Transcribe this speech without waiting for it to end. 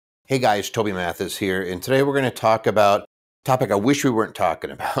Hey guys, Toby Mathis here, and today we're going to talk about a topic I wish we weren't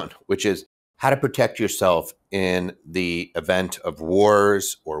talking about, which is how to protect yourself in the event of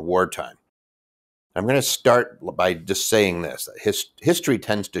wars or wartime. I'm going to start by just saying this. History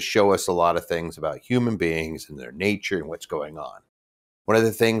tends to show us a lot of things about human beings and their nature and what's going on. One of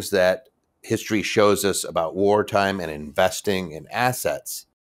the things that history shows us about wartime and investing in assets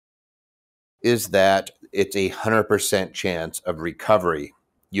is that it's a 100% chance of recovery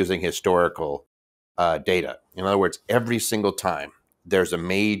using historical data. In other words, every single time there's a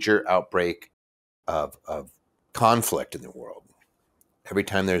major outbreak of conflict in the world, every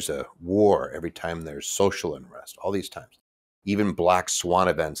time there's a war, every time there's social unrest, all these times, even black swan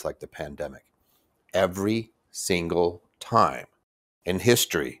events like the pandemic, every single time in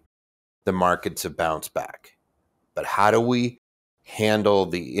history, the markets have bounced back. But how do we handle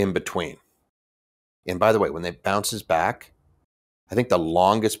the in-between? And by the way, when it bounces back, I think the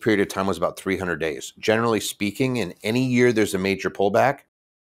longest period of time was about 300 days. Generally speaking, in any year there's a major pullback,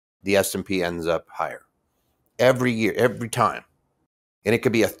 the S&P ends up higher. Every year, every time. And it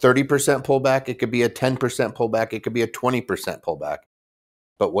could be a 30% pullback, it could be a 10% pullback, it could be a 20% pullback.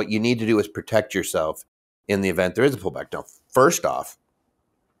 But what you need to do is protect yourself in the event there is a pullback. Now, first off,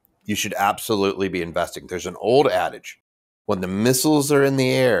 you should absolutely be investing. There's an old adage, when the missiles are in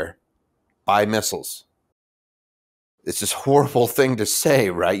the air, buy missiles. It's this horrible thing to say,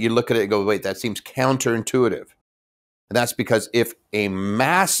 right? You look at it and go, wait, that seems counterintuitive. And that's because if a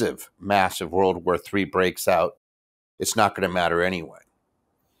massive, massive World War III breaks out, it's not going to matter anyway.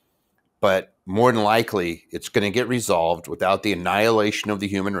 But more than likely, it's going to get resolved without the annihilation of the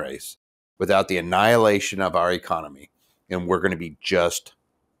human race, without the annihilation of our economy, and we're going to be just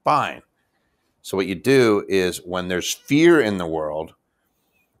fine. So what you do is when there's fear in the world,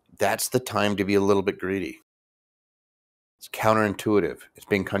 that's the time to be a little bit greedy. It's counterintuitive. It's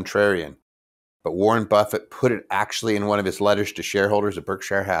being contrarian. But Warren Buffett put it actually in one of his letters to shareholders at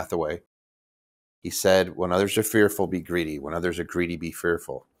Berkshire Hathaway. He said, when others are fearful, be greedy. When others are greedy, be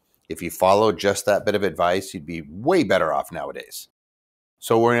fearful. If you follow just that bit of advice, you'd be way better off nowadays.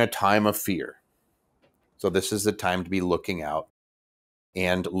 So we're in a time of fear. So this is the time to be looking out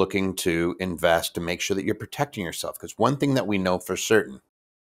and looking to invest to make sure that you're protecting yourself. Because one thing that we know for certain,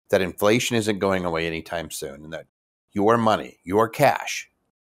 that inflation isn't going away anytime soon, and that your money, your cash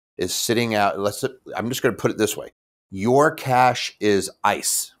is sitting out. I'm just going to put it this way. Your cash is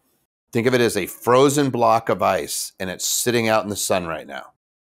ice. Think of it as a frozen block of ice, and it's sitting out in the sun right now.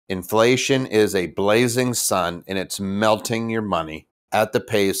 Inflation is a blazing sun, and it's melting your money at the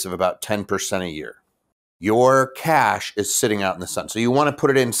pace of about 10% a year. Your cash is sitting out in the sun. So you want to put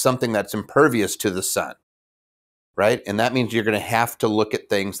it in something that's impervious to the sun, right? And that means you're going to have to look at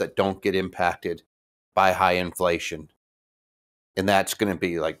things that don't get impacted by high inflation. And that's going to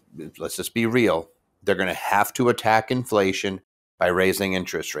be like, let's just be real. They're going to have to attack inflation by raising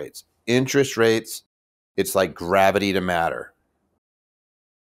interest rates. Interest rates, it's like gravity to matter.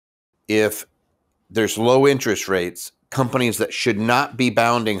 If there's low interest rates, companies that should not be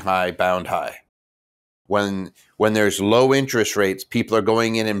bounding high, bound high. When there's low interest rates, people are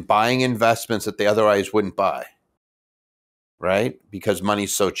going in and buying investments that they otherwise wouldn't buy, right? Because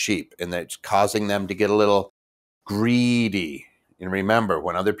money's so cheap, and that's causing them to get a little greedy. And remember,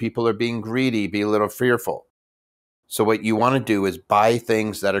 when other people are being greedy, be a little fearful. So what you want to do is buy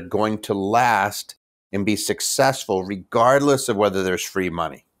things that are going to last and be successful regardless of whether there's free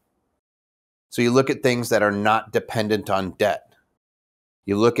money. So you look at things that are not dependent on debt.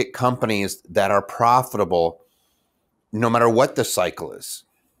 You look at companies that are profitable no matter what the cycle is.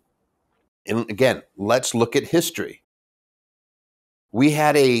 And again, let's look at history. We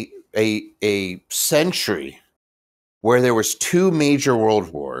had a century where there was two major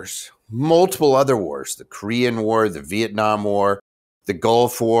world wars, multiple other wars, the Korean War, the Vietnam War, the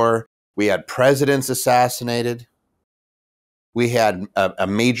Gulf War. We had presidents assassinated. We had a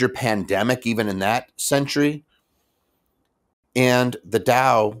major pandemic even in that century. And the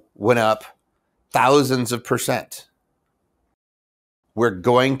Dow went up thousands of percent. We're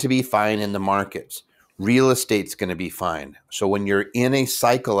going to be fine in the markets. Real estate's going to be fine. So when you're in a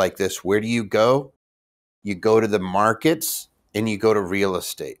cycle like this, where do you go? You go to the markets and you go to real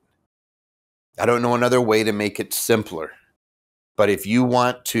estate. I don't know another way to make it simpler. But if you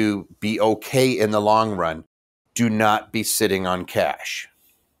want to be okay in the long run, do not be sitting on cash.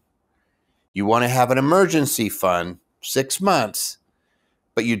 You want to have an emergency fund, 6 months,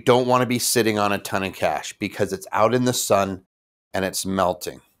 but you don't want to be sitting on a ton of cash because it's out in the sun and it's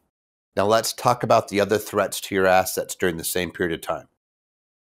melting. Now let's talk about the other threats to your assets during the same period of time.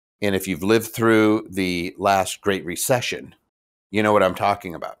 And if you've lived through the last Great Recession, you know what I'm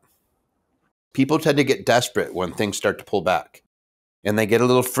talking about. People tend to get desperate when things start to pull back, and they get a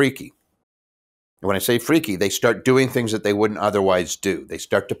little freaky. And when I say freaky, they start doing things that they wouldn't otherwise do. They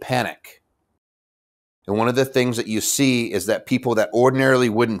start to panic. And one of the things that you see is that people that ordinarily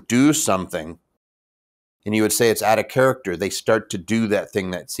wouldn't do something, and you would say it's out of character, they start to do that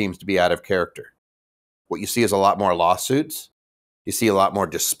thing that seems to be out of character. What you see is a lot more lawsuits. You see a lot more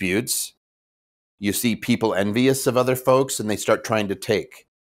disputes. You see people envious of other folks, and they start trying to take.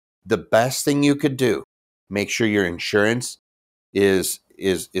 The best thing you could do, make sure your insurance is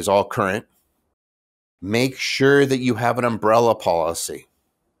all current. Make sure that you have an umbrella policy.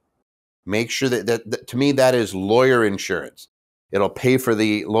 Make sure that to me, that is lawyer insurance. It'll pay for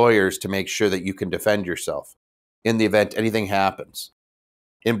the lawyers to make sure that you can defend yourself in the event anything happens.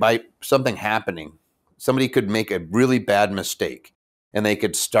 And by something happening, somebody could make a really bad mistake and they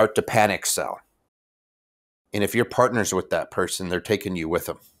could start to panic sell. And if you're partners with that person, they're taking you with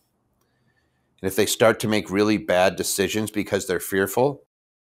them. And if they start to make really bad decisions because they're fearful,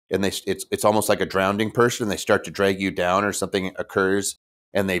 and it's almost like a drowning person, and they start to drag you down, or something occurs,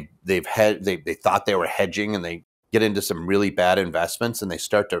 and they thought they were hedging, and they get into some really bad investments, and they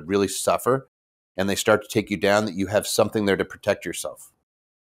start to really suffer, and they start to take you down, that you have something there to protect yourself.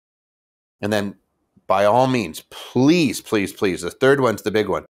 And then, by all means, please, please, please, the third one's the big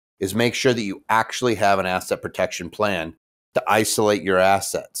one, is make sure that you actually have an asset protection plan to isolate your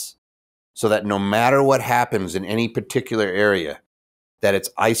assets, so that no matter what happens in any particular area, that it's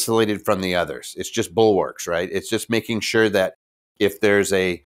isolated from the others. It's just bulwarks, right? It's just making sure that if there's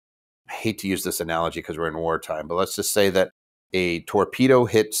I hate to use this analogy because we're in wartime, but let's just say that a torpedo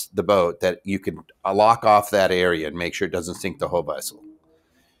hits the boat, that you can lock off that area and make sure it doesn't sink the whole vessel.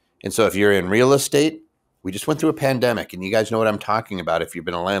 And so if you're in real estate, we just went through a pandemic, and you guys know what I'm talking about if you've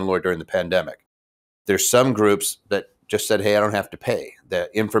been a landlord during the pandemic. There's some groups that just said, hey, I don't have to pay. The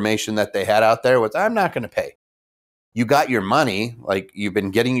information that they had out there was, I'm not going to pay. You got your money, like you've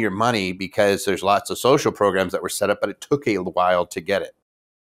been getting your money because there's lots of social programs that were set up, but it took a while to get it.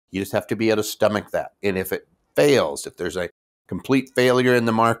 You just have to be able to stomach that. And if it fails, if there's a complete failure in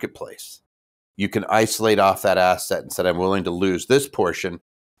the marketplace, you can isolate off that asset and say, I'm willing to lose this portion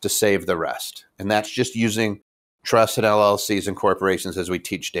to save the rest. And that's just using trusts and LLCs and corporations as we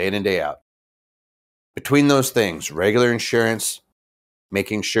teach day in and day out. Between those things, regular insurance,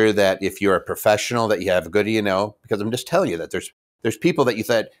 making sure that if you're a professional that you have a good E&O, because I'm just telling you that there's people that you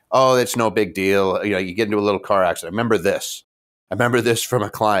said, oh, it's no big deal. You know, you get into a little car accident. I remember this from a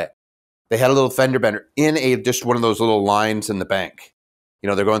client. They had a little fender bender in just one of those little lines in the bank. You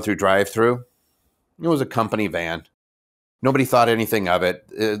know, they're going through drive-through. It was a company van. Nobody thought anything of it.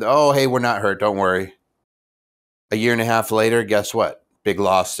 Oh, hey, we're not hurt. Don't worry. A year and a half later, guess what? Big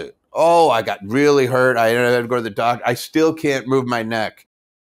lawsuit. Oh, I got really hurt. I had to go to the doctor. I still can't move my neck.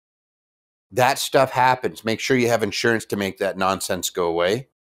 That stuff happens. Make sure you have insurance to make that nonsense go away.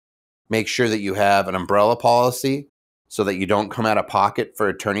 Make sure that you have an umbrella policy so that you don't come out of pocket for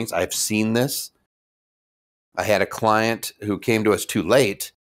attorneys. I've seen this. I had a client who came to us too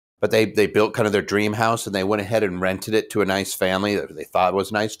late, but they built kind of their dream house, and they went ahead and rented it to a nice family that they thought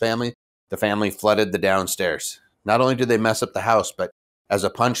was a nice family. The family flooded the downstairs. Not only did they mess up the house, but as a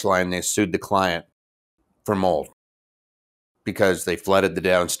punchline, they sued the client for mold because they flooded the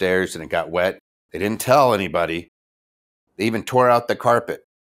downstairs and it got wet. They didn't tell anybody. They even tore out the carpet.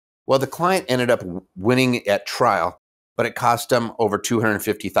 Well, the client ended up winning at trial, but it cost them over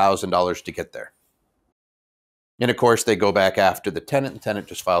 $250,000 to get there. And of course, they go back after the tenant, and the tenant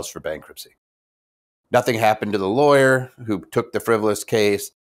just files for bankruptcy. Nothing happened to the lawyer who took the frivolous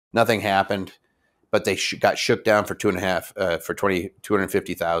case. Nothing happened. But they got shook down for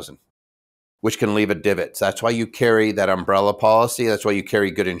 $250,000, which can leave a divot. So that's why you carry that umbrella policy. That's why you carry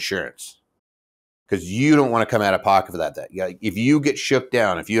good insurance, because you don't want to come out of pocket for that. If you get shook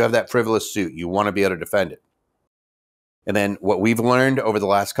down, if you have that frivolous suit, you want to be able to defend it. And then what we've learned over the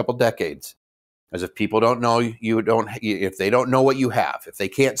last couple decades is if people don't know if they don't know what you have, if they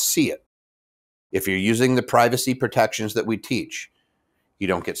can't see it, if you're using the privacy protections that we teach, you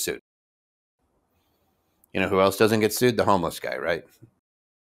don't get sued. You know who else doesn't get sued? The homeless guy, right?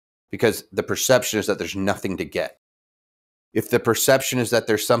 Because the perception is that there's nothing to get. If the perception is that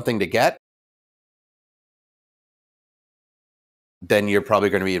there's something to get, then you're probably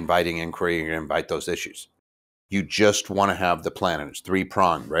going to be inviting inquiry. You're going to invite those issues. You just want to have the plan. And it's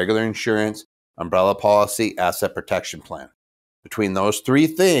three-pronged: regular insurance, umbrella policy, asset protection plan. Between those three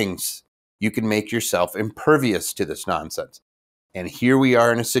things, you can make yourself impervious to this nonsense. And here we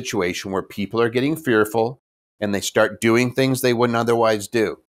are in a situation where people are getting fearful, and they start doing things they wouldn't otherwise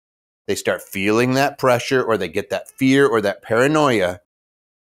do. They start feeling that pressure, or they get that fear or that paranoia,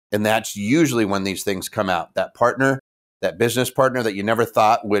 And that's usually when these things come out. That partner, that business partner that you never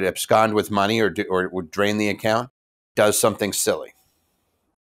thought would abscond with money or would drain the account, does something silly.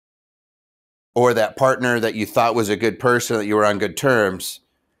 Or that partner that you thought was a good person, that you were on good terms,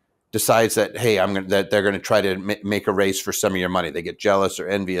 decides that, hey, that they're going to try to make a race for some of your money. They get jealous or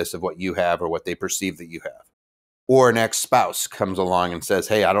envious of what you have or what they perceive that you have. Or an ex-spouse comes along and says,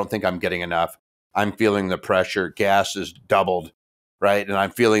 hey, I don't think I'm getting enough. I'm feeling the pressure. Gas is doubled, right? And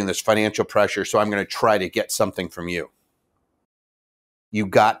I'm feeling this financial pressure, so I'm going to try to get something from you. You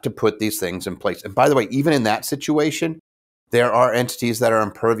got to put these things in place. And by the way, even in that situation, there are entities that are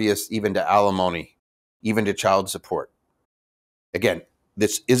impervious even to alimony, even to child support. Again,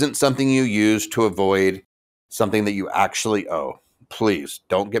 this isn't something you use to avoid something that you actually owe. Please,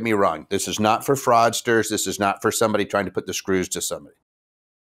 don't get me wrong. This is not for fraudsters. This is not for somebody trying to put the screws to somebody.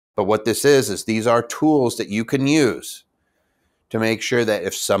 But what this is these are tools that you can use to make sure that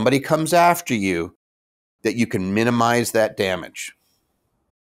if somebody comes after you, that you can minimize that damage.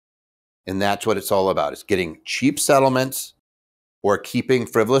 And that's what it's all about, is getting cheap settlements or keeping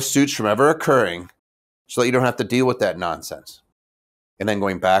frivolous suits from ever occurring so that you don't have to deal with that nonsense. And then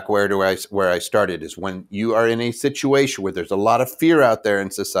going back where I started is when you are in a situation where there's a lot of fear out there in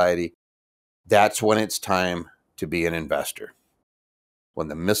society, that's when it's time to be an investor. When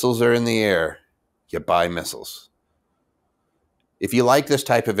the missiles are in the air, you buy missiles. If you like this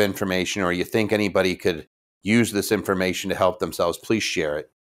type of information or you think anybody could use this information to help themselves, please share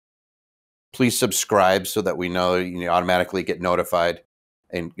it. Please subscribe so that we know you automatically get notified,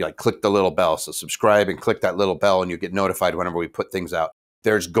 and click the little bell. So subscribe and click that little bell and you get notified whenever we put things out.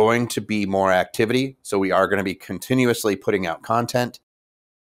 There's going to be more activity, so we are going to be continuously putting out content.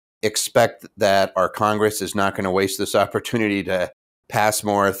 Expect that our Congress is not going to waste this opportunity to pass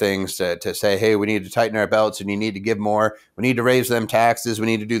more things to say, hey, we need to tighten our belts and you need to give more. We need to raise them taxes. We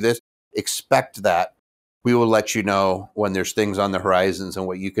need to do this. Expect that. We will let you know when there's things on the horizons and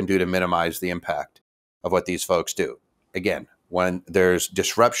what you can do to minimize the impact of what these folks do. Again, when there's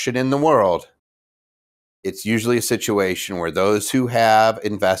disruption in the world, it's usually a situation where those who have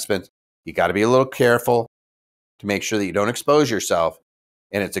investments, you got to be a little careful to make sure that you don't expose yourself,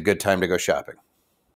 and it's a good time to go shopping.